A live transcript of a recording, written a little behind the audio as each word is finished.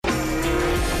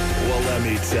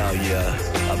Let me tell you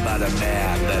about a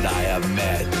man that I have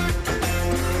met.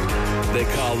 They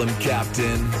call him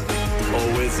Captain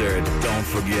or Wizard, don't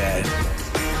forget.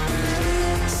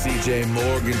 CJ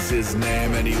Morgan's his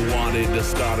name and he wanted to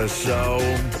start a show,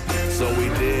 so we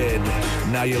did.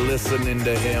 Now you're listening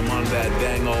to him on that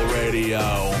dang old radio.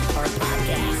 Or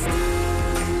podcast.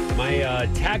 My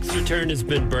tax return has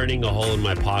been burning a hole in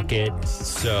my pocket,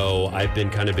 so I've been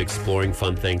kind of exploring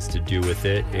fun things to do with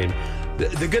it. And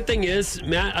the good thing is,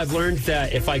 Matt, I've learned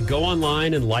that if I go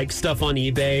online and like stuff on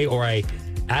eBay, or I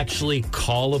actually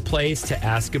call a place to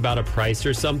ask about a price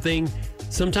or something,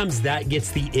 sometimes that gets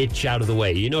the itch out of the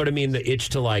way. You know what I mean? The itch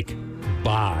to like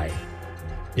buy.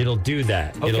 It'll do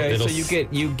that. Okay, it'll so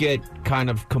you get kind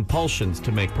of compulsions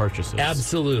to make purchases.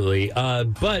 Absolutely.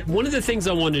 But one of the things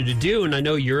I wanted to do, and I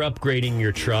know you're upgrading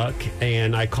your truck,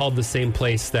 and I called the same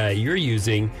place that you're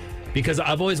using because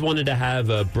I've always wanted to have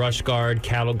a brush guard,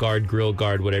 cattle guard, grill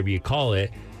guard, whatever you call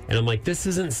it. And I'm like, this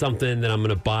isn't something that I'm going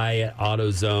to buy at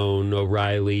AutoZone,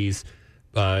 O'Reilly's,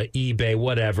 eBay,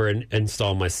 whatever, and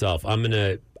install myself. I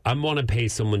want to pay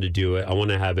someone to do it. I want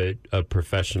to have it a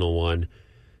professional one.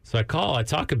 So I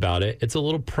talk about it. It's a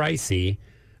little pricey.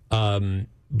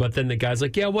 But then the guy's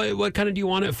like, yeah, what kind of do you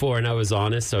want it for? And I was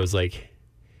honest. I was like,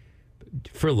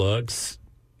 for looks.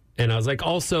 And I was like,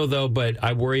 also, though, but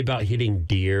I worry about hitting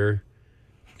deer.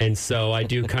 And so I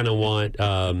do kind of want...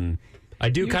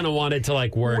 kind of want it to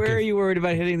like work. Where are you worried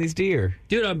about hitting these deer?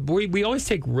 Dude, we always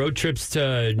take road trips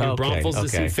to New Braunfels to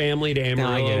see family, to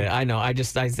Amarillo. No, I get it. I know.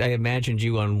 I imagined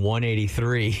you on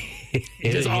 183.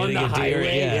 Just on the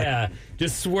highway, yeah.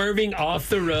 Just swerving off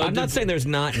the road. I'm not saying there's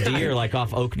not deer like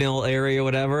off Oak Mill area or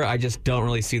whatever. I just don't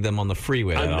really see them on the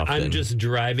freeway that often. I'm just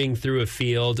driving through a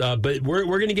field. But we're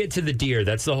going to get to the deer.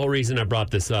 That's the whole reason I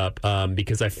brought this up,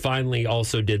 because I finally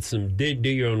also did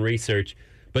your own research.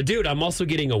 But, dude, I'm also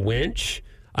getting a winch,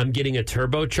 I'm getting a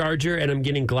turbocharger, and I'm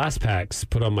getting glass packs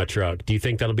put on my truck. Do you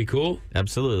think that'll be cool?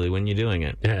 Absolutely. When you doing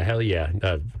it? Hell yeah.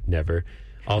 Never.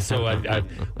 Also,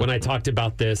 when I talked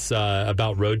about this,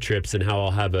 about road trips and how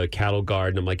I'll have a cattle guard,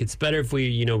 and I'm like, it's better if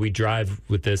we drive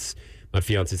with this. My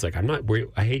fiance's like,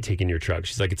 I hate taking your truck.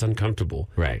 She's like, it's uncomfortable.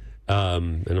 Right.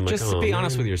 And I'm like, just be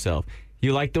honest with yourself.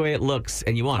 You like the way it looks,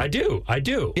 and you want it. I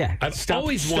do. Yeah. I've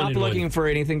always wanted Stop looking for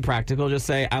anything practical. Just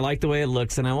say, I like the way it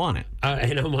looks, and I want it.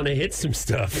 And I want to hit some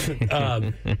stuff.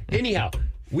 Anyhow,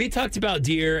 we talked about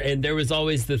deer, and there was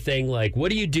always the thing like,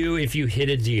 what do you do if you hit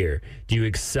a deer? Do you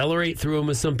accelerate through them,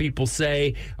 as some people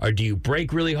say? Or do you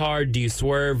brake really hard? Do you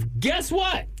swerve? Guess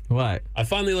what? What? I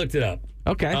finally looked it up.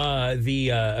 Okay.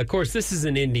 Of course, this is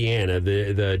in Indiana.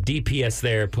 The DPS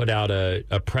there put out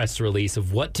a press release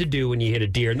of what to do when you hit a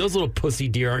deer, and those little pussy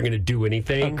deer aren't going to do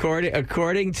anything.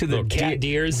 According to the cat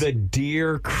deers, the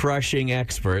deer crushing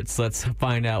experts. Let's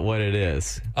find out what it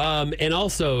is. And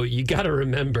also, you got to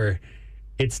remember,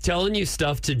 it's telling you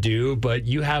stuff to do, but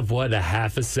you have a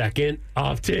half a second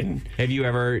often. Have you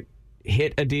ever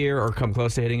hit a deer or come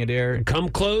close to hitting a deer? Come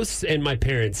close, and my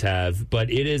parents have,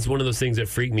 but it is one of those things that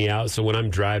freak me out. So when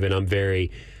I'm driving,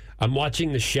 I'm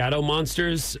watching the shadow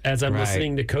monsters as I'm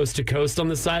listening to Coast on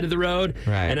the side of the road,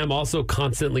 and I'm also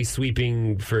constantly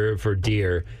sweeping for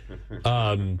deer.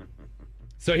 So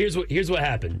here's what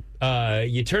happened.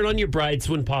 You turn on your brights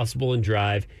when possible and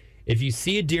drive. If you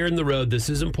see a deer in the road, this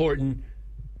is important.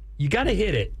 You got to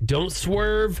hit it. Don't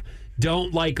swerve.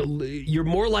 You're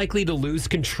more likely to lose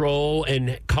control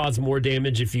and cause more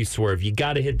damage if you swerve. You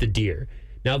got to hit the deer.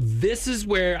 Now, this is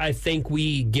where I think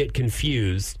we get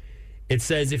confused. It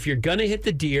says if you're going to hit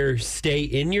the deer, stay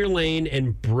in your lane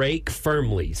and brake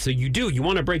firmly. So you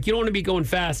want to brake. You don't want to be going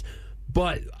fast.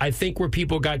 But I think where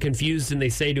people got confused and they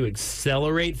say to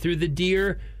accelerate through the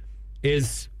deer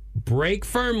is brake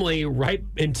firmly right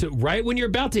when you're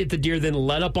about to hit the deer, then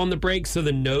let up on the brake so the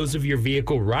nose of your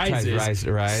vehicle rises.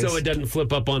 So it doesn't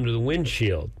flip up onto the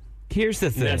windshield. Here's the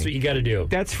thing. And that's what you got to do.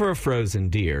 That's for a frozen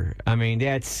deer. I mean,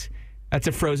 that's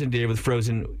a frozen deer with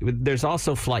frozen. There's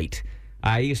also flight.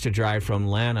 I used to drive from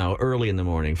Llano early in the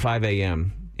morning, 5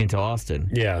 a.m. into Austin.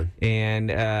 Yeah. And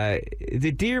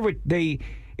the deer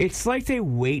it's like they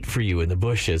wait for you in the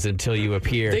bushes until you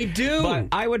appear. They do. But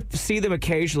I would see them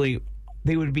occasionally.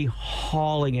 They would be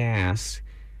hauling ass.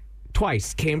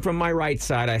 Twice. Came from my right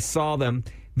side. I saw them.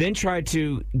 Then tried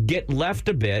to get left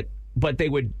a bit, but they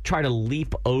would try to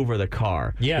leap over the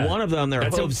car. Yeah. One of them, their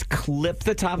hooves clipped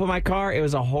the top of my car. It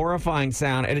was a horrifying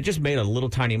sound, and it just made a little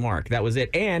tiny mark. That was it.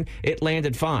 And it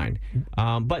landed fine.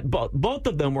 But both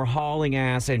of them were hauling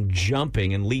ass and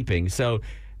jumping and leaping. So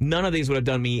none of these would have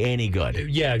done me any good.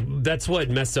 Yeah, that's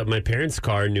what messed up my parents'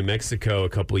 car in New Mexico a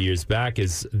couple years back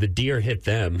is the deer hit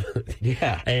them.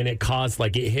 Yeah. And it caused,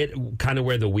 like, it hit kind of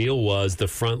where the wheel was, the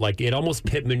front, like, it almost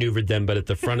pit maneuvered them, but at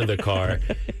the front of the car,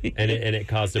 and it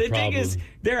caused a problem. The thing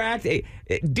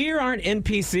is, deer aren't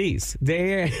NPCs.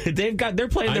 They're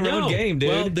playing their own game, dude.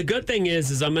 Well, the good thing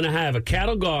is I'm going to have a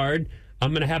cattle guard.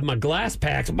 I'm going to have my glass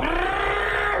packs.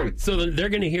 So that they're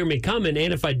going to hear me coming,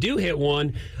 and if I do hit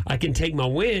one, I can take my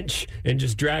winch and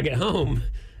just drag it home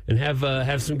and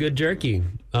have some good jerky.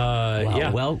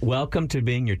 Yeah. Well, welcome to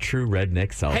being your true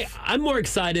redneck self. Hey, I'm more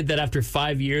excited that after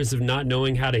 5 years of not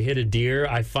knowing how to hit a deer,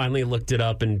 I finally looked it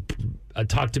up and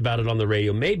talked about it on the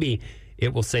radio. Maybe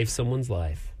it will save someone's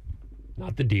life,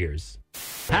 not the deer's.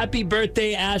 Happy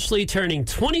birthday, Ashley, turning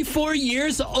 24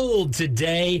 years old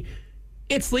today.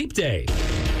 It's Leap Day.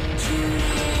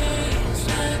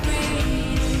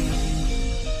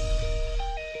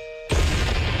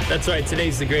 That's right.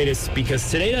 Today's the greatest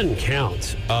because today doesn't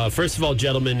count. First of all,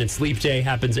 gentlemen, it's Leap Day.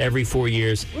 Happens every 4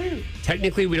 years.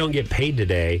 Technically, we don't get paid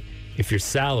today if you're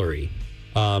salary.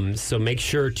 So make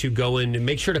sure to go in and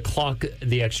make sure to clock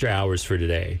the extra hours for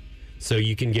today. So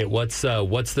you can get what's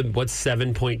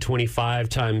 7.25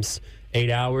 times 8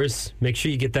 hours. Make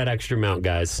sure you get that extra amount,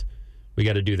 guys. We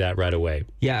got to do that right away.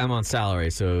 Yeah, I'm on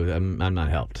salary, so I'm not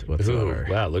helped whatsoever.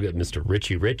 Ooh, wow, look at Mr.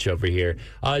 Richie Rich over here.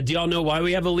 Do y'all know why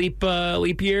we have a leap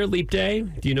year, leap day?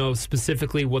 Do you know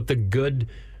specifically what the good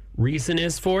reason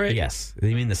is for it? Yes.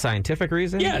 You mean the scientific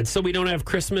reason? Yeah, so we don't have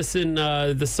Christmas in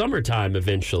the summertime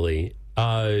eventually.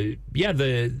 We're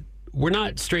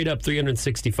not straight up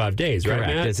 365 days, right,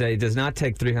 Correct. Matt? It does not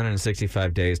take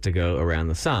 365 days to go around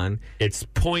the sun. It's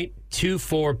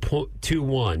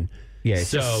 0.2421. Yeah,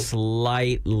 it's just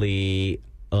slightly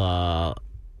less.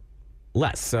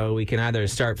 So we can either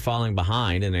start falling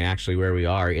behind and actually where we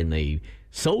are in the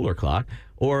solar clock,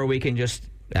 or we can just,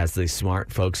 as the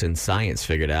smart folks in science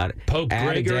figured out, Pope add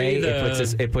Gregory, a day,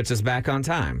 it puts us back on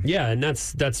time. Yeah, and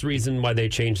that's the reason why they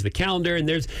changed the calendar.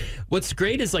 And what's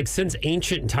great is, like, since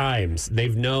ancient times,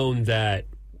 they've known that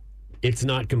it's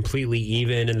not completely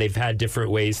even, and they've had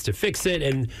different ways to fix it.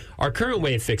 And our current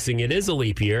way of fixing it is a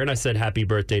leap year. And I said happy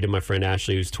birthday to my friend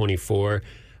Ashley, who's 24,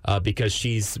 because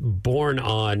she's born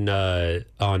on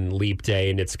leap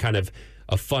day, and it's kind of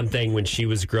a fun thing when she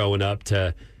was growing up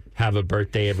to have a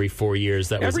birthday every 4 years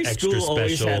that was extra special. Every school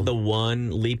always had the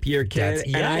one leap year kid.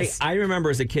 Yes. And I remember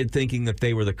as a kid thinking that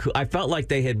they were the cool. I felt like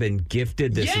they had been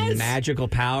gifted this magical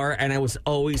power, and I was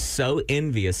always so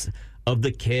envious of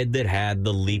the kid that had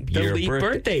the leap year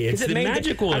birthday. It's the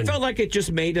magic one. I felt like it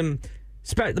just made him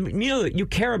special. You know, you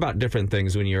care about different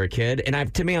things when you're a kid,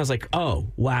 and to me, I was like, oh,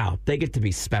 wow, they get to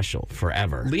be special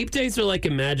forever. Leap days are like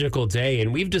a magical day,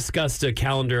 and we've discussed a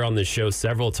calendar on the show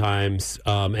several times,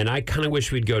 and I kind of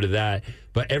wish we'd go to that.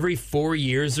 But every 4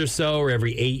 years or so, or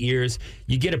every 8 years,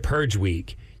 you get a purge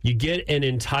week. You get an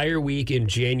entire week in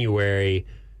January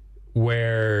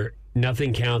where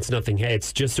nothing counts,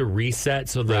 it's just a reset,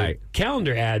 so the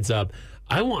calendar adds up.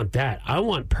 I want that. I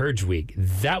want Purge Week.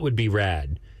 That would be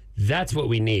rad. That's what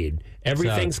we need.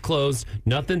 Everything's closed.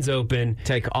 Nothing's open.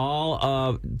 Take all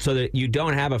of, so that you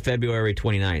don't have a February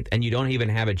 29th, and you don't even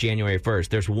have a January 1st.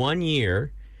 There's 1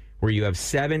 year where you have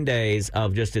 7 days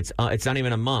of just, it's not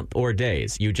even a month or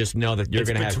days. You just know that you're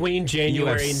going to have between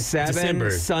January and December.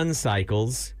 7 sun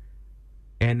cycles.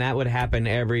 And that would happen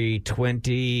every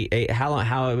 28.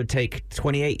 How it would take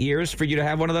 28 years for you to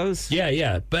have one of those?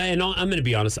 Yeah. But I'm going to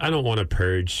be honest. I don't want a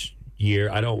purge year.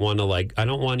 I don't want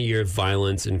a year of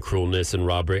violence and cruelness and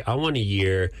robbery. I want a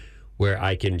year where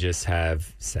I can just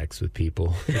have sex with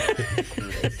people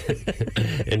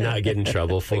and not get in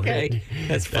trouble for it.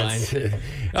 That's fine.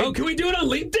 Can we do it on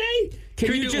Leap Day?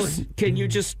 Can you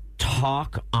just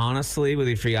talk honestly with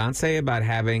your fiance about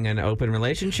having an open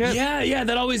relationship? Yeah,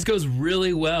 that always goes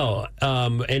really well.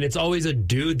 And it's always a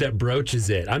dude that broaches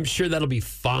it. I'm sure that'll be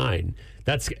fine.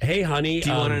 Hey, honey.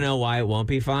 Do you want to know why it won't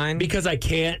be fine? Because I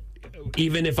can't,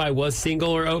 even if I was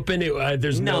single or open,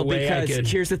 there's no way I could. No,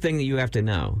 because here's the thing that you have to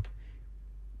know.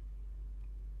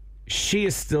 She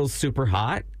is still super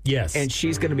hot. Yes. And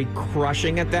she's going to be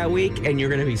crushing it that week, and you're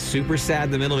going to be super sad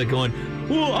in the middle of it going,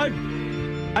 well, I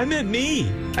meant me.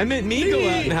 Go out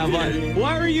and have fun.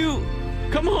 Why are you?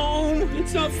 Come home.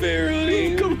 It's not fair,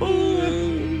 honey. Come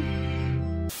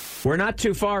home. We're not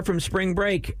too far from spring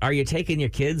break. Are you taking your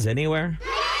kids anywhere?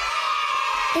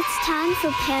 It's time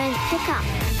for parent pickup.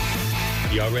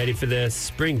 Y'all ready for this?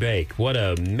 Spring break. What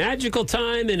a magical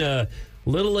time in a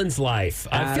little one's life.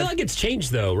 I feel like it's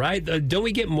changed, though, right? Don't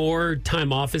we get more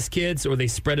time off as kids, or they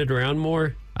spread it around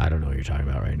more? I don't know what you're talking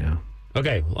about right now.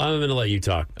 Okay, well, I'm going to let you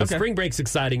talk. But Okay. spring break's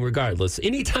exciting regardless.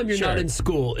 Anytime you're not Sure. in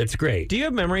school, it's great. Do you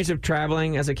have memories of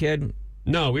traveling as a kid?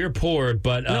 No, we were poor,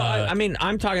 but No, I mean,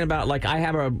 I'm talking about, like, I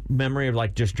have a memory of,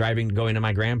 like, just going to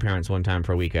my grandparents one time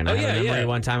for a weekend. I have a memory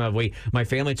one time of my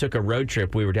family took a road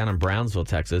trip. We were down in Brownsville,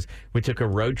 Texas. We took a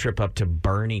road trip up to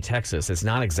Bernie, Texas. It's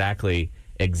not exactly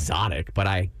exotic, but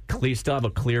I still have a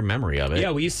clear memory of it.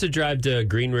 yeah, we used to drive to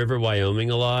Green River,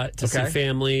 Wyoming a lot to see Okay.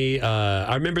 family.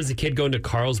 I remember as a kid going to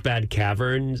Carlsbad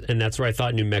Caverns, and that's where I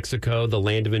thought New Mexico, the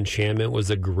land of enchantment, was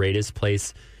the greatest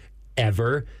place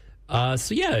ever.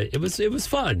 So yeah, it was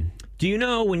fun. Do you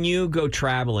know when you go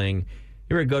traveling,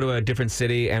 you ever go to a different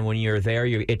city, and when you're there,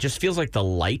 it just feels like the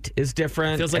light is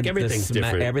different. Feels like and the everything's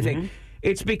different. Everything. Mhm.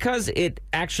 It's because it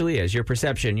actually is your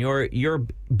perception. You're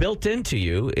built into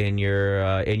you in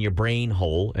your brain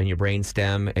hole and your brain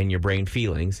stem and your brain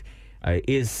feelings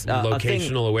is a thing.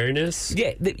 Locational awareness.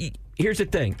 Yeah, here's the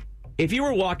thing. If you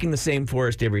were walking the same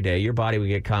forest every day, your body would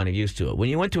get kind of used to it. When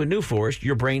you went to a new forest,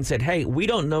 your brain said, hey, we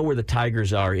don't know where the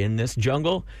tigers are in this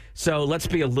jungle, so let's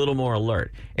be a little more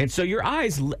alert. And so your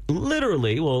eyes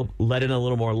literally will let in a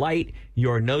little more light.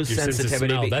 Your nose Your sense of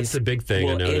sensitivity smell, that's the big thing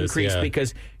I will noticed, increase yeah.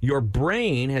 because your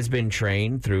brain has been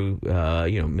trained through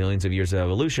millions of years of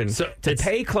evolution So to it's-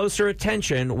 pay closer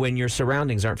attention when your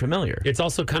surroundings aren't familiar. It's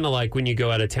also kind of like when you go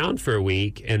out of town for a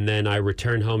week and then I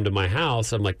return home to my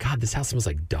house. I'm like, God, this house smells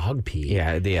like dog pee.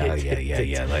 Yeah.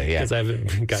 Because I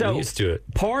haven't gotten used to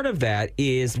it. Part of that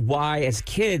is why, as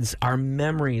kids, our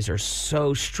memories are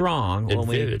so strong And when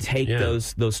we vivid, take yeah.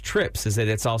 those trips. Is that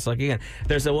it's also like, again,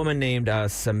 there's a woman named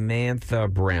Samantha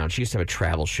Brown. She used to have a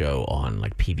travel show on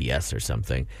like PBS or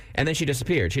something, and then she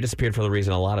disappeared. She disappeared for the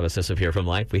reason a lot of us disappear from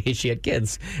life. She had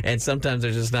kids, and sometimes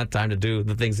there's just not time to do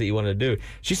the things that you want to do.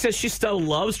 She says she still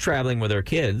loves traveling with her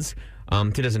kids.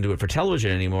 She doesn't do it for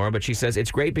television anymore, but she says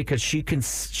it's great because she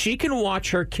can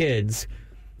watch her kids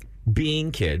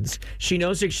being kids. She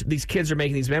knows that these kids are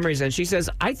making these memories, and she says,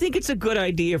 I think it's a good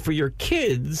idea for your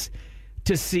kids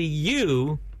to see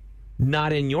you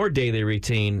not in your daily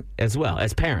routine as well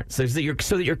as parents, so that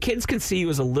your kids can see you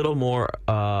as a little more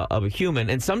of a human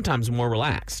and sometimes more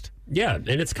relaxed. Yeah, and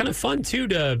it's kind of fun, too,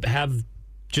 to have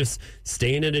just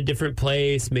staying at a different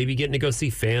place, maybe getting to go see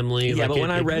family. Yeah, like but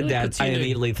when I read really that, puts you I in a-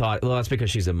 immediately thought, well, that's because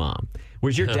she's a mom.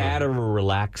 Was your dad ever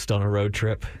relaxed on a road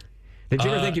trip? Did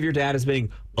you ever think of your dad as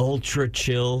being ultra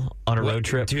chill on a road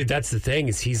trip? Dude, that's the thing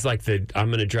is he's like the I'm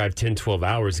going to drive 10, 12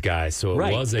 hours guy, so it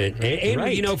Right. wasn't. And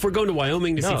Right. you know, if we're going to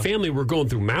Wyoming to No. see family, we're going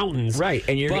through mountains. Right,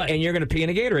 and you're going to pee in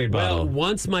a Gatorade Well, bottle.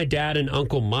 once my dad and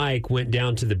Uncle Mike went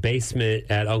down to the basement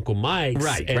at Uncle Mike's,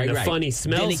 and the funny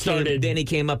smell started. Then he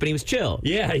came up and he was chill.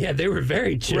 Yeah, they were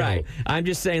very chill. Right. I'm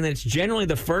just saying that it's generally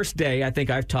the first day I think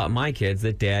I've taught my kids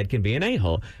that dad can be an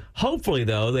a-hole. Hopefully,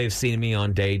 though, they've seen me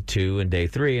on day 2 and day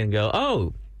 3 and go,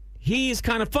 oh, he's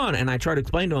kind of fun. And I try to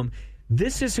explain to them,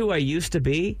 this is who I used to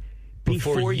be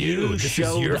before you This is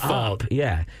showed your up. fault.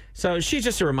 Yeah. So she's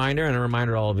just a reminder and a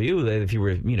reminder to all of you that if you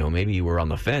were, maybe you were on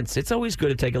the fence, it's always good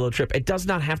to take a little trip. It does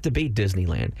not have to be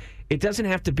Disneyland. It doesn't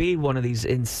have to be one of these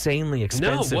insanely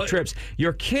expensive trips.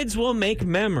 Your kids will make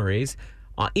memories.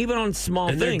 Even on small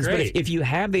And they're things, great. but if you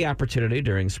have the opportunity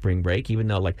during spring break, even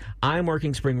though like I'm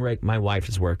working spring break, my wife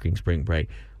is working spring break,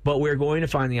 but we're going to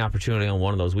find the opportunity on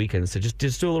one of those weekends to just do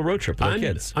a little road trip with our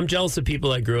kids. I'm jealous of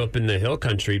people that grew up in the hill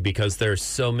country because there are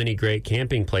so many great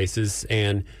camping places.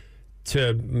 And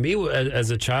to me,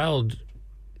 as a child,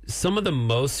 some of the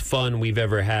most fun we've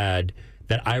ever had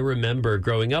that I remember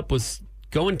growing up was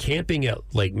going camping at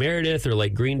Lake Meredith or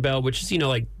Lake Greenbelt, which is,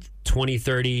 like 20,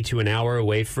 30 to an hour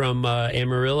away from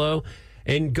Amarillo,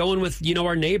 and going with,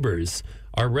 our neighbors,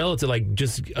 our relatives, like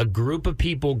just a group of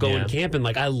people going camping.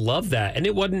 Like, I love that. And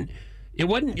it wasn't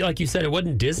like you said, it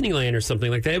wasn't Disneyland or something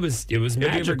like that. It was magical.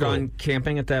 Have you ever gone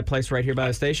camping at that place right here by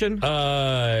the station?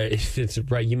 It's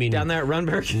right. You mean down there at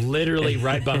Runberg? Literally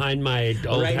right behind my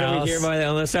old right house. over here by the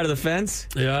other side of the fence?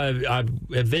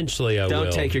 Eventually I will.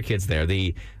 Don't take your kids there.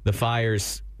 The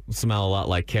fires smell a lot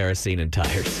like kerosene and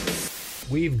tires.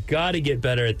 We've got to get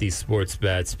better at these sports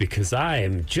bets because I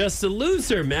am just a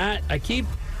loser, Matt. I keep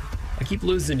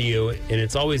losing to you, and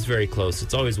it's always very close.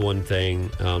 It's always one thing.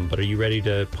 But are you ready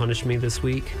to punish me this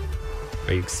week?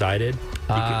 Are you excited?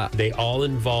 They all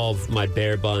involve my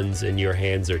bear buns and your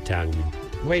hands or tongue.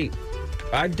 Wait,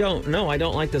 I don't know. I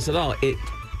don't like this at all.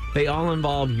 They all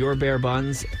involve your bare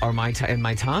buns or and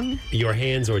my tongue? Your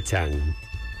hands or tongue.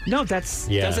 No,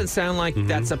 doesn't sound like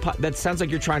that sounds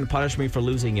like you're trying to punish me for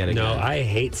losing yet again. No, I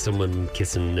hate someone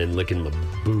kissing and licking my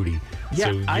booty. Yeah,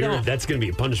 so I don't. That's going to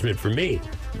be a punishment for me.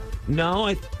 No,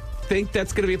 I think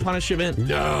that's going to be a punishment for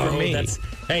me.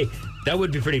 Hey, that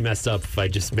would be pretty messed up if I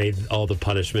just made all the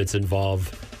punishments involve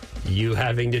You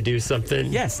having to do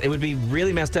something? Yes, it would be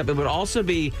really messed up. It would also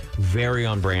be very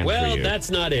on brand for Well, you.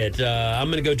 that's not it. I'm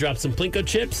going to go drop some Plinko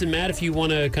chips. And Matt, if you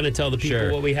want to kind of tell the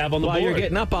people what we have on the While board. you're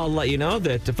getting up, I'll let you know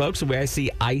that, folks, I see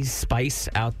Ice Spice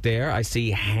out there. I see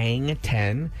Hang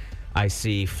 10. I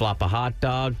see Flop a Hot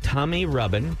Dog, Tummy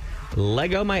Rubbin',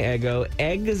 Lego My Eggo,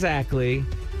 Exactly,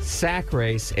 Sack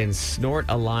Race, and Snort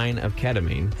a Line of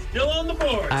Ketamine. Still on the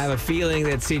board. I have a feeling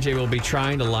that CJ will be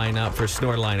trying to line up for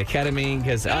Snort a Line of Ketamine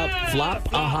because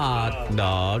Flop a Hot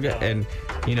Dog. And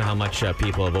you know how much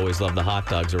people have always loved the hot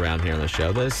dogs around here on the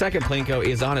show. The second Plinko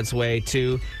is on its way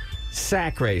to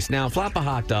Sack Race. Now, Flop a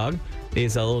Hot Dog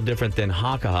is a little different than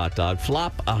Hawk a Hot Dog.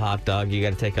 Flop a Hot Dog, you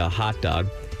got to take a hot dog.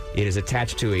 It is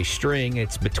attached to a string.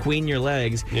 It's between your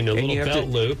legs. In a little belt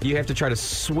loop. You have to try to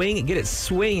get it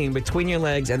swinging between your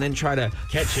legs and then try to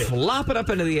catch it. Flop it up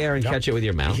into the air and catch it with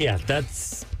your mouth. Yeah,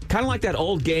 that's kind of like that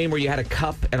old game where you had a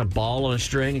cup and a ball on a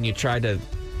string and you tried to...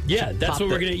 Yeah, that's what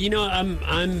we're going to... You know,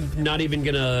 I'm not even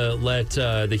going to let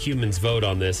the humans vote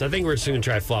on this. I think we're just going to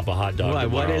try Flop a Hot Dog tomorrow.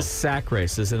 What is Sack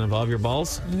Race? Does it involve your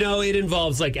balls? No, it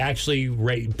involves like actually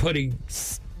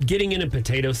getting in a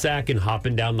potato sack and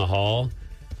hopping down the hall.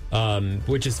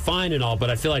 Which is fine and all, but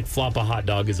I feel like Flop a Hot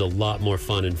Dog is a lot more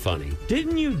fun and funny.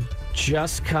 Didn't you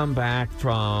just come back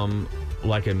from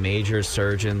like a major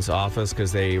surgeon's office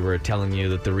because they were telling you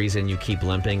that the reason you keep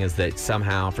limping is that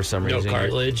somehow, for some reason,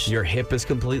 cartilage. Your hip is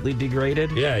completely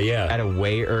degraded? Yeah. At a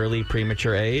way early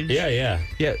premature age? Yeah.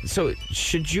 Yeah, so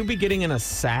should you be getting in a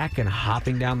sack and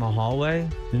hopping down the hallway?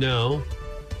 No,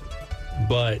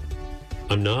 but...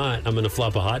 I'm not. I'm going to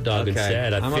flop a hot dog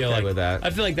instead. I'm okay with that. I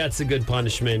feel like that's a good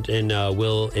punishment, and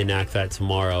we'll enact that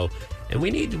tomorrow. And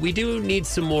we do need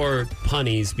some more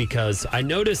punnies because I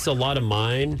notice a lot of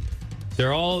mine.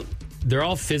 They're all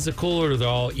physical or they're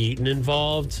all eating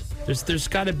involved. There's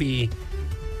got to be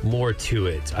more to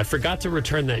it. I forgot to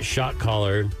return that shot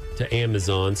collar to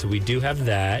Amazon, so we do have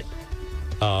that.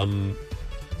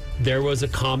 There was a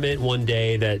comment one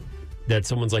day that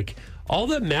someone's like, all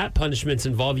the Matt punishments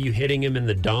involve you hitting him in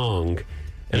the dong.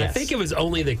 And I think it was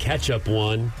only the ketchup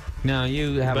one. No,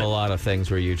 you have a lot of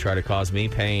things where you try to cause me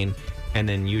pain and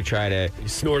then you try to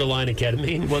snort a line of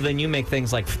ketamine. Well, then you make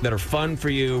things like that are fun for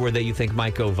you or that you think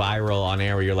might go viral on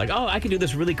air where you're like, oh, I can do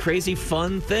this really crazy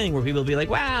fun thing where people will be like,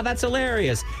 wow, that's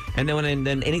hilarious. And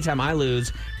then anytime I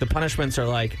lose, the punishments are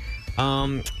like,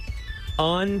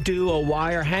 undo a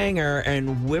wire hanger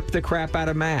and whip the crap out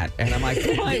of Matt. And I'm like,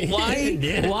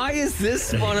 why is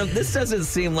this one of this doesn't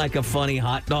seem like a funny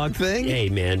hot dog thing? Hey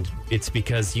man, it's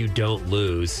because you don't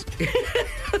lose.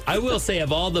 I will say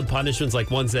of all the punishments, like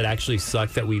ones that actually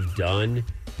suck that we've done,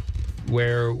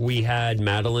 where we had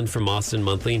Madeline from Austin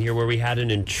Monthly in here, where we had an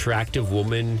attractive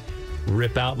woman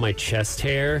rip out my chest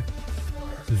hair.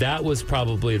 That was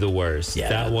probably the worst. Yeah,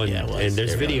 that one, yeah, it was. and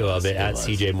there's video of it at was.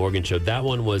 CJ Morgan Show. That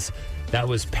one was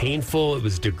painful. It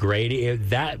was degrading.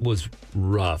 That was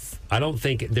rough. I don't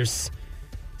think there's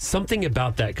something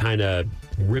about that kind of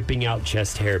ripping out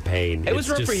chest hair pain. It was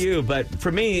rough for you, but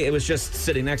for me, it was just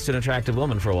sitting next to an attractive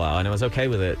woman for a while, and I was okay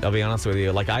with it. I'll be honest with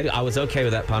you. Like, I was okay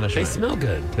with that punishment. They smell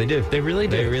good. They do. They really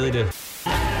do. They really do.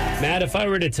 Matt, if I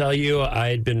were to tell you I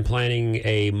had been planning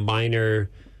a minor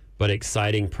but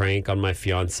exciting prank on my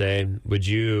fiance, would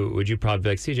you probably be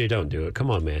like, CJ, don't do it. Come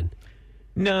on, man.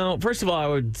 No, first of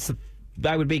all,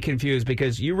 I would be confused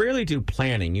because you rarely do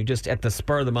planning. You just at the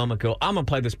spur of the moment go, I'm going to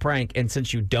play this prank. And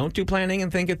since you don't do planning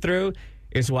and think it through,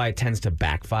 is why it tends to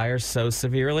backfire so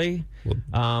severely.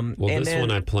 Well, this one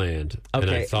I planned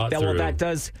and I thought through. Well,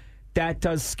 that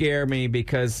does scare me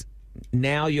because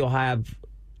now you'll have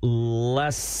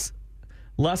less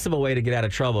of a way to get out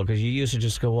of trouble because you used to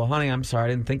just go, well, honey, I'm sorry, I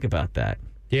didn't think about that.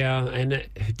 Yeah, and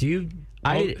do you...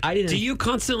 I didn't. Do you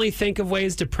constantly think of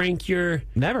ways to prank your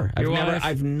Never. wife?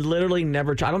 I've literally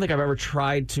never tried. I don't think I've ever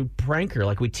tried to prank her.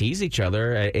 Like, we tease each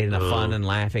other in a fun and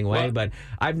laughing way, but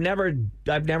I've never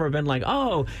been like,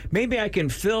 oh, maybe I can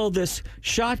fill this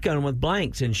shotgun with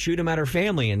blanks and shoot them at her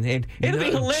family, and it'll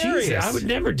be hilarious. Jesus, I would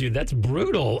never do. That's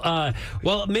brutal.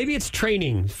 Well, maybe it's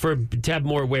training to have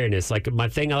more awareness. Like, my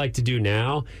thing I like to do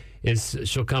now is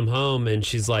she'll come home and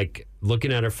she's like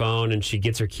looking at her phone and she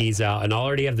gets her keys out and I'll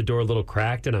already have the door a little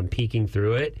cracked and I'm peeking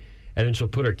through it, and then she'll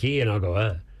put her key and I'll go,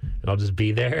 and I'll just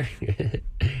be there.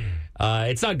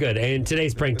 It's not good. And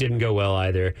today's prank didn't go well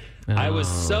either. I was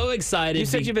so excited. You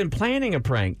said you've been planning a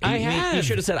prank. I have. You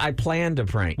should have said, I planned a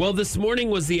prank. Well, this morning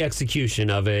was the execution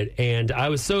of it, and I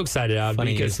was so excited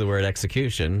Funny you because use the word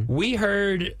execution. we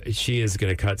heard she is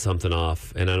going to cut something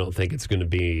off, and I don't think it's going to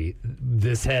be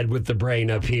this head with the brain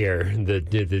up here,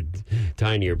 the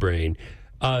tinier brain.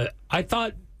 I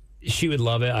thought she would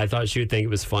love it. I thought she would think it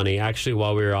was funny. Actually,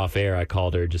 while we were off air, I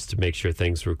called her just to make sure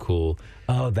things were cool.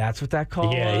 Oh, that's what that call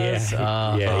was?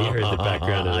 Yeah. Yeah, you heard the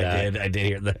background of that. I did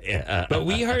hear that. Yeah. But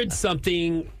we heard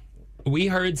something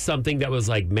that was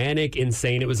like manic,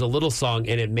 insane. It was a little song,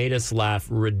 and it made us laugh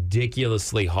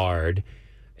ridiculously hard.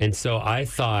 And so I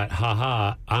thought,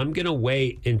 I'm going to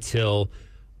wait until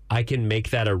I can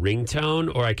make that a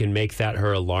ringtone or I can make that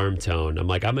her alarm tone. I'm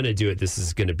like, I'm going to do it. This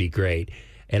is going to be great.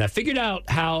 And I figured out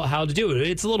how to do it.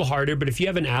 It's a little harder, but if you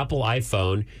have an Apple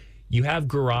iPhone, you have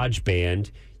GarageBand.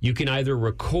 You can either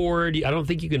record, I don't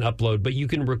think you can upload, but you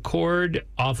can record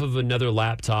off of another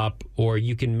laptop, or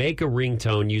you can make a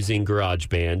ringtone using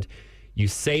GarageBand. You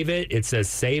save it. It says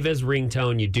save as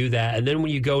ringtone. You do that. And then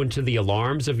when you go into the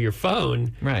alarms of your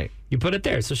phone, right, you put it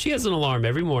there. So she has an alarm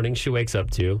every morning she wakes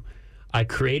up to. I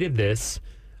created this.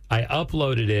 I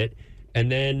uploaded it. And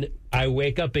then I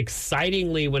wake up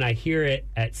excitingly when I hear it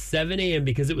at 7 a.m.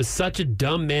 because it was such a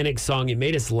dumb, manic song. It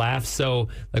made us laugh so,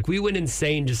 like, we went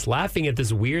insane just laughing at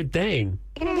this weird thing.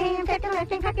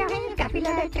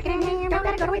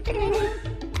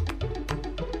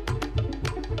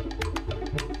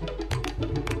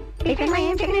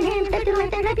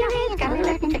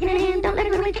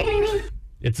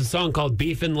 It's a song called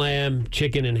Beef and Lamb,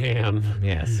 Chicken and Ham.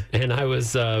 Yes. And I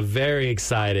was very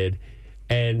excited.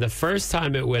 And the first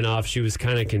time it went off, she was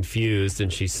kind of confused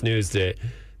and she snoozed it.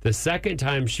 The second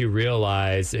time she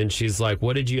realized, and she's like,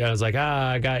 what did you? I was like,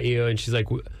 I got you. And she's like,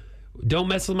 don't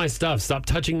mess with my stuff. Stop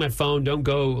touching my phone. Don't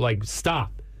go, like,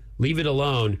 stop. Leave it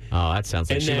alone. Oh, that sounds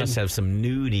like and she must have some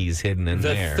nudies hidden in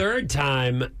there. The third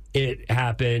time it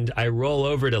happened, I roll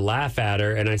over to laugh at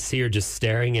her, and I see her just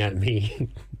staring at me.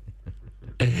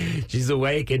 She's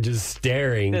awake and just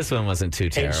staring. This one wasn't too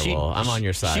terrible. I'm on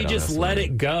your side. She just let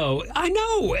it go. I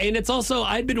know. And it's also,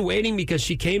 I'd been waiting because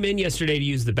she came in yesterday to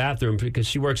use the bathroom because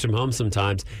she works from home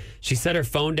sometimes. She set her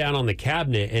phone down on the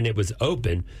cabinet and it was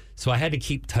open. So I had to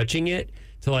keep touching it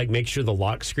to, like, make sure the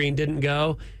lock screen didn't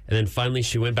go. And then finally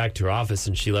she went back to her office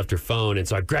and she left her phone. And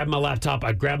so I grabbed my laptop,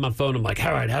 I grabbed my phone. I'm like,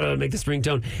 all right, how do I make this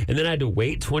ringtone? And then I had to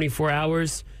wait 24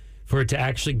 hours for it to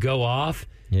actually go off.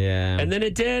 Yeah. And then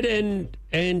it did,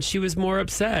 and she was more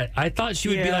upset. I thought she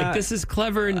would be like, this is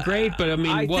clever and great, but I mean,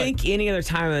 I what? think any other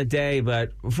time of the day,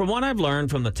 but from what I've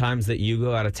learned from the times that you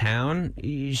go out of town,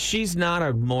 she's not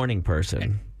a morning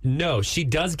person. No, she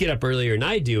does get up earlier than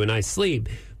I do, and I sleep.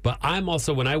 But I'm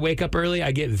also, when I wake up early,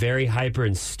 I get very hyper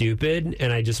and stupid,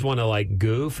 and I just want to, like,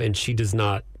 goof, and she does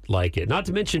not like it. Not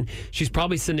to mention, she's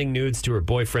probably sending nudes to her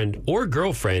boyfriend or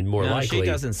girlfriend, more likely. She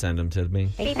doesn't send them to me.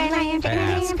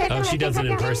 Oh, she does it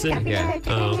in person? Yeah.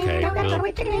 Oh, okay. Well,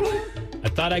 I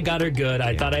thought I got her good.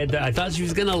 I thought she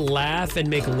was gonna laugh and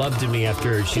make love to me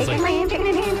after. She's like,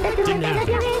 didn't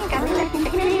happen.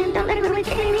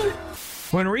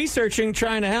 When researching,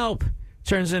 trying to help,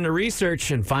 turns into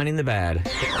research and finding the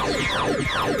bad.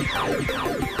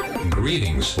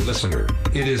 Greetings, listener.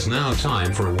 It is now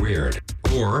time for Weird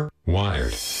or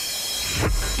Wired.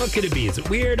 What could it be? Is it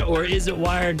weird or is it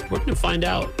wired? We're going to find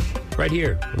out right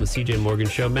here on the CJ Morgan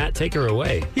Show. Matt, take her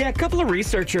away. Yeah, a couple of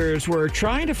researchers were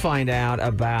trying to find out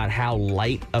about how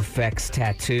light affects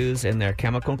tattoos and their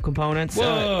chemical components.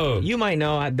 Whoa. You might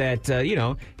know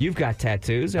that, you've got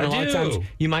tattoos. And I a lot do. of times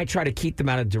you might try to keep them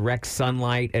out of direct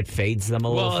sunlight. It fades them a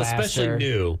little faster. Well, especially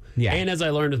new. Yeah. And as I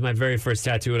learned with my very first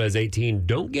tattoo when I was 18,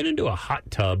 don't get into a hot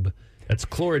tub that's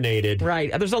chlorinated.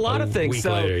 Right. There's a lot of things. Week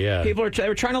So later, yeah. people they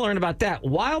were trying to learn about that.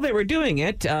 While they were doing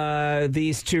it,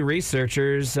 these two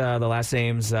researchers, the last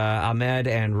names Ahmed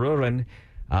and Ruran,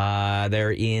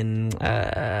 they're in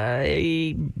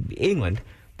England.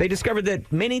 They discovered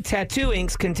that many tattoo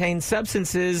inks contain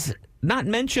substances not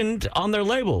mentioned on their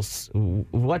labels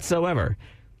whatsoever.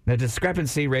 The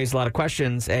discrepancy raised a lot of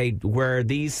questions. Were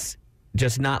these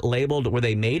just not labeled? Were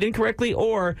they made incorrectly?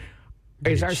 Or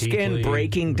is our skin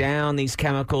breaking down these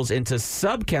chemicals into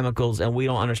subchemicals, and we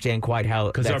don't understand quite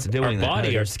how that's doing that? Our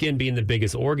body, our skin being the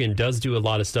biggest organ, does do a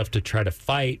lot of stuff to try to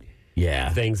fight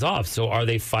things off. So are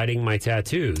they fighting my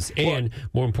tattoos? And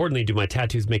more importantly, do my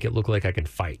tattoos make it look like I can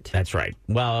fight? That's right.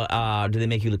 Well, do they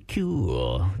make you look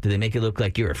cool? Do they make it look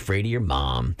like you're afraid of your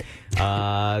mom?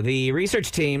 The research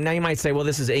team, now you might say, well,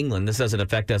 this is England. This doesn't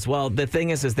affect us. Well, the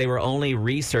thing is they were only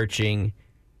researching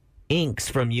inks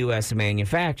from U.S.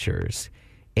 manufacturers.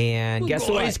 And guess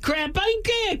what? Boys, crap ain't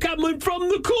there coming from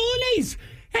the colonies.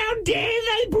 How dare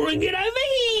they bring it over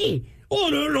here? I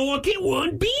don't like it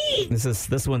one bit.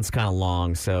 This one's kind of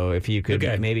long, so if you could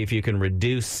maybe if you can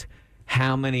reduce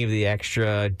how many of the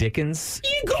extra Dickens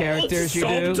characters you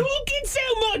do. Stop talking so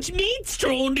much. Meat's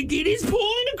trying to get his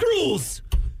point across.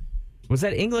 Was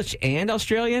that English and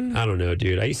Australian? I don't know,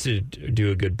 dude. I used to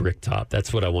do a good brick top.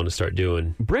 That's what I want to start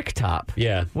doing. Brick top?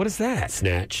 Yeah. What is that?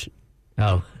 Snatch.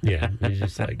 Oh. Yeah. It's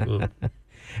just like, well.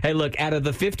 Hey, look, out of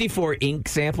the 54 ink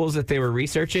samples that they were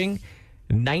researching,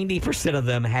 90% of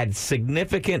them had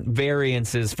significant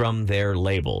variances from their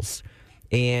labels.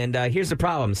 And here's the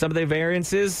problem. Some of the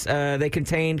variances, they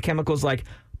contained chemicals like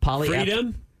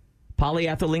polyethylene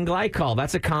glycol.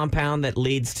 That's a compound that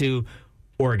leads to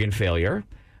organ failure.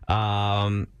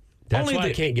 That's why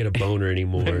I can't get a boner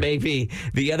anymore. Maybe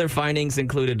the other findings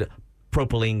included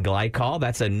propylene glycol.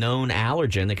 That's a known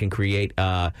allergen that can create,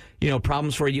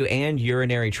 problems for you and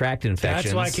urinary tract infections.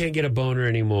 That's why I can't get a boner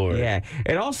anymore. Yeah.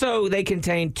 And also, they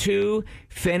contain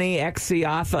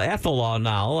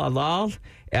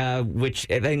 2-phenylhexyethanol, which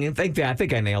I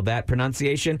think I nailed that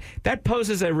pronunciation. That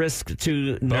poses a risk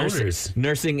to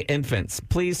nursing infants.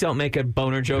 Please don't make a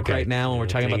boner joke right now when we're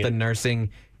talking about the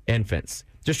nursing infants.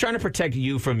 Just trying to protect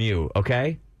you from you,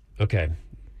 okay? Okay.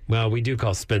 Well, we do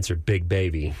call Spencer Big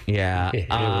Baby. Yeah.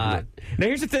 Now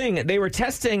here's the thing: they were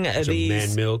testing these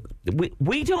man milk.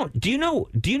 We don't. Do you know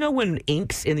when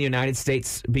inks in the United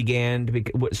States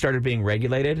started being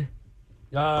regulated?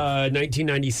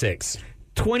 1996.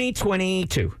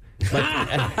 2022.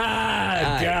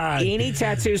 God. Any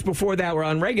tattoos before that were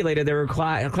unregulated. They were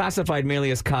classified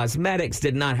merely as cosmetics,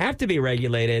 did not have to be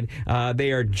regulated.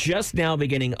 They are just now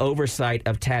beginning oversight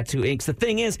of tattoo inks. The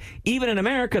thing is, even in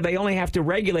America, they only have to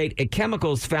regulate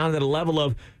chemicals found at a level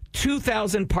of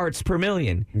 2,000 parts per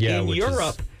million. Yeah, in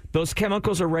Europe, those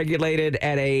chemicals are regulated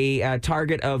at a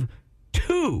target of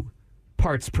 2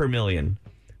 parts per million,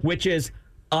 which is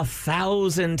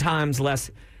 1,000 times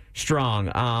less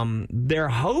strong. They're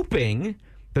hoping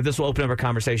that this will open up a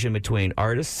conversation between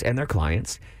artists and their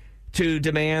clients to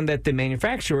demand that the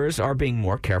manufacturers are being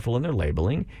more careful in their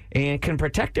labeling and can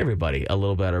protect everybody a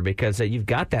little better, because you've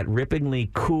got that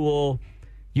rippingly cool,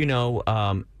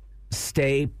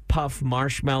 Stay Puff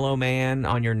Marshmallow Man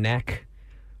on your neck,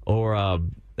 or a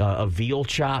veal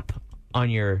chop on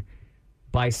your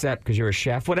bicep because you're a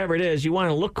chef. Whatever it is, you want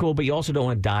to look cool, but you also don't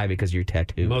want to die because you're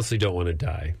tattooed. Mostly don't want to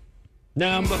die. No,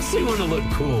 I mostly want to look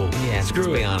cool. Yeah,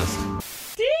 Screw it. Be honest.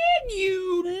 Did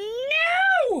you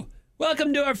know?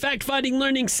 Welcome to our fact-finding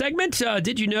learning segment.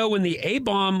 Did you know when the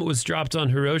A-bomb was dropped on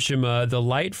Hiroshima, the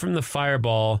light from the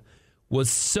fireball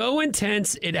was so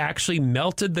intense it actually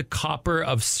melted the copper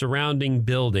of surrounding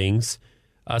buildings,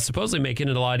 supposedly making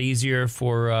it a lot easier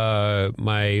for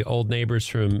my old neighbors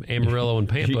from Amarillo and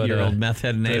Pampa. Your old meth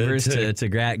head neighbors to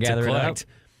gather it up.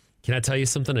 Can I tell you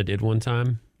something I did one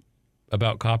time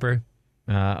about copper?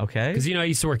 Okay. Because, I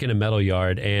used to work in a metal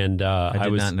yard, and I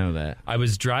did not know that. I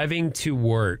was driving to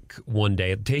work one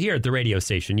day, here at the radio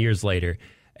station years later,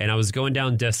 and I was going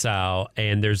down DeSalle,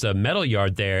 and there's a metal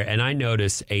yard there, and I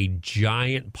noticed a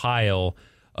giant pile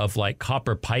of,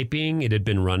 copper piping. It had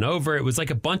been run over. It was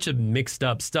like a bunch of mixed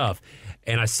up stuff.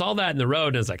 And I saw that in the road,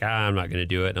 and I was like, I'm not going to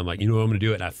do it. And I'm like, you know what, I'm going to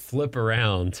do it. And I flip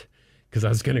around because I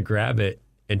was going to grab it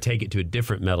and take it to a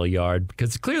different metal yard,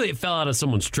 because clearly it fell out of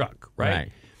someone's truck, right?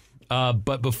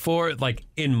 But before,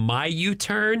 in my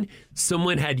U-turn,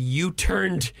 someone had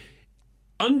U-turned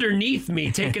underneath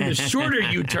me, taking the shorter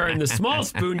U-turn, the small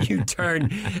spoon U-turn,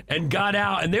 and got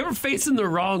out. And they were facing the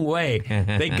wrong way.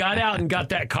 They got out and got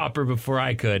that copper before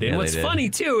I could. And what's funny,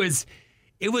 too, is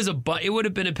it would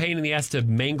have been a pain in the ass to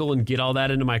mangle and get all that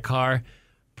into my car.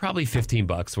 Probably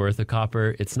 $15 worth of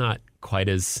copper. It's not quite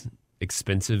as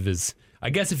expensive as... I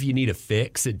guess if you need a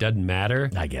fix, it doesn't matter.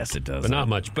 I guess it does. But not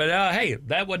much. But hey,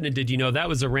 that wasn't a Did You Know? That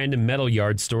was a random metal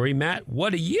yard story. Matt,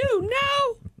 what do you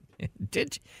know?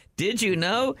 Did you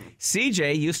know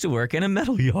CJ used to work in a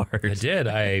metal yard? I did.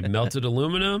 I melted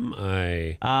aluminum.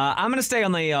 I'm going to stay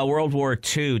on the World War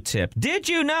II tip. Did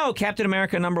you know Captain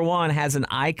America #1 has an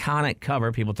iconic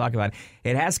cover? People talk about it.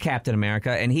 It has Captain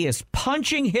America, and he is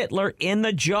punching Hitler in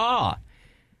the jaw.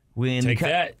 When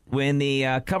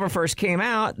the cover first came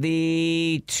out,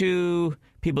 the two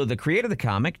people that created the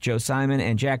comic, Joe Simon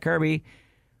and Jack Kirby,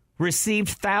 received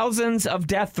thousands of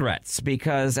death threats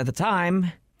because at the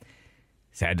time,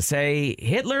 sad to say,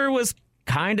 Hitler was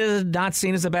kind of not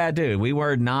seen as a bad dude. We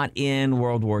were not in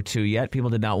World War II yet. People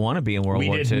did not want to be in World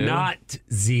War II. We did not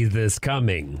see this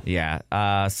coming. Yeah.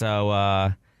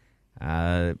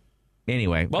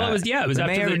 Anyway, well, it was the after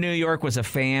mayor of New York was a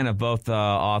fan of both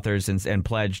authors and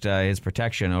pledged his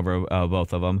protection over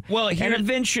both of them. Well, and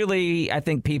eventually, I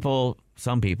think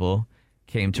some people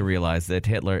came to realize that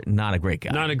Hitler, not a great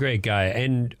guy. Not a great guy.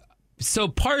 And so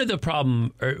part of the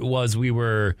problem was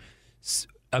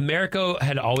America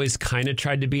had always kind of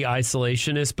tried to be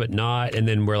isolationist, but not. And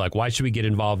then we're like, why should we get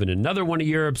involved in another one of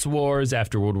Europe's wars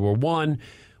after World War I?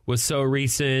 was so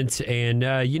recent. And,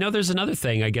 there's another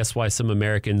thing, I guess, why some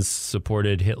Americans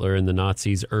supported Hitler and the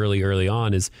Nazis early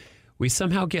on is we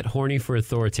somehow get horny for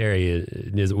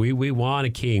authoritarianism. We want a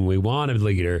king. We want a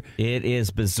leader. It is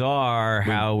bizarre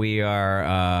how we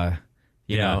are,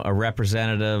 a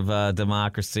representative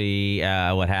democracy,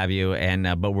 what have you,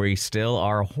 and but we still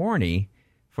are horny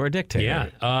for a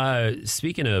dictator. Yeah.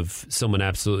 Speaking of someone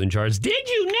absolutely in charge, did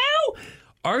you know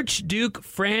Archduke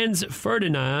Franz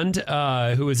Ferdinand,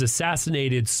 who was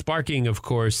assassinated, sparking, of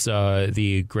course,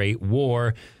 the Great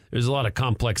War? There's a lot of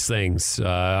complex things.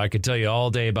 I could tell you all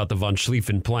day about the von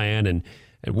Schlieffen plan, and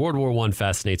World War I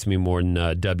fascinates me more than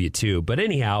W2. But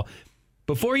anyhow,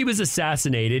 before he was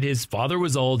assassinated, his father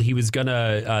was old. He was going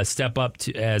to step up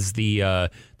as the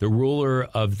ruler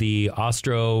of the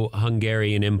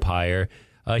Austro-Hungarian Empire.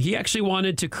 He actually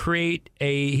wanted to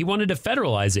he wanted to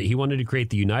federalize it. He wanted to create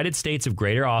the United States of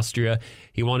Greater Austria.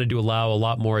 He wanted to allow a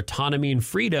lot more autonomy and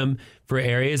freedom for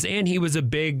areas. And he was a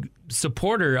big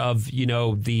supporter of,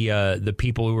 the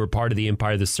people who were part of the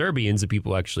empire, the Serbians, the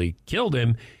people who actually killed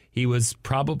him. He was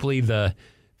probably the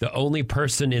only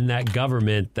person in that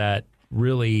government that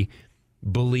really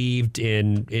believed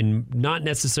in not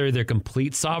necessarily their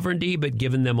complete sovereignty, but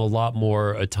giving them a lot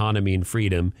more autonomy and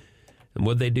freedom. And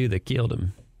what'd they do? They killed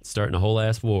him, starting a whole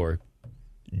ass war.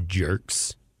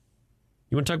 Jerks.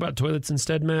 You want to talk about toilets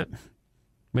instead, Matt?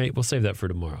 Mate, we'll save that for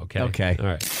tomorrow, okay? Okay. All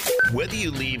right. Whether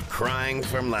you leave crying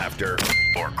from laughter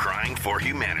or crying for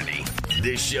humanity,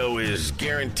 this show is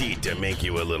guaranteed to make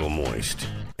you a little moist.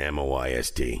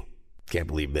 M-O-I-S-T. Can't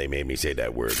believe they made me say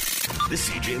that word. The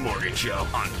CJ Morgan Show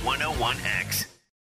on 101X.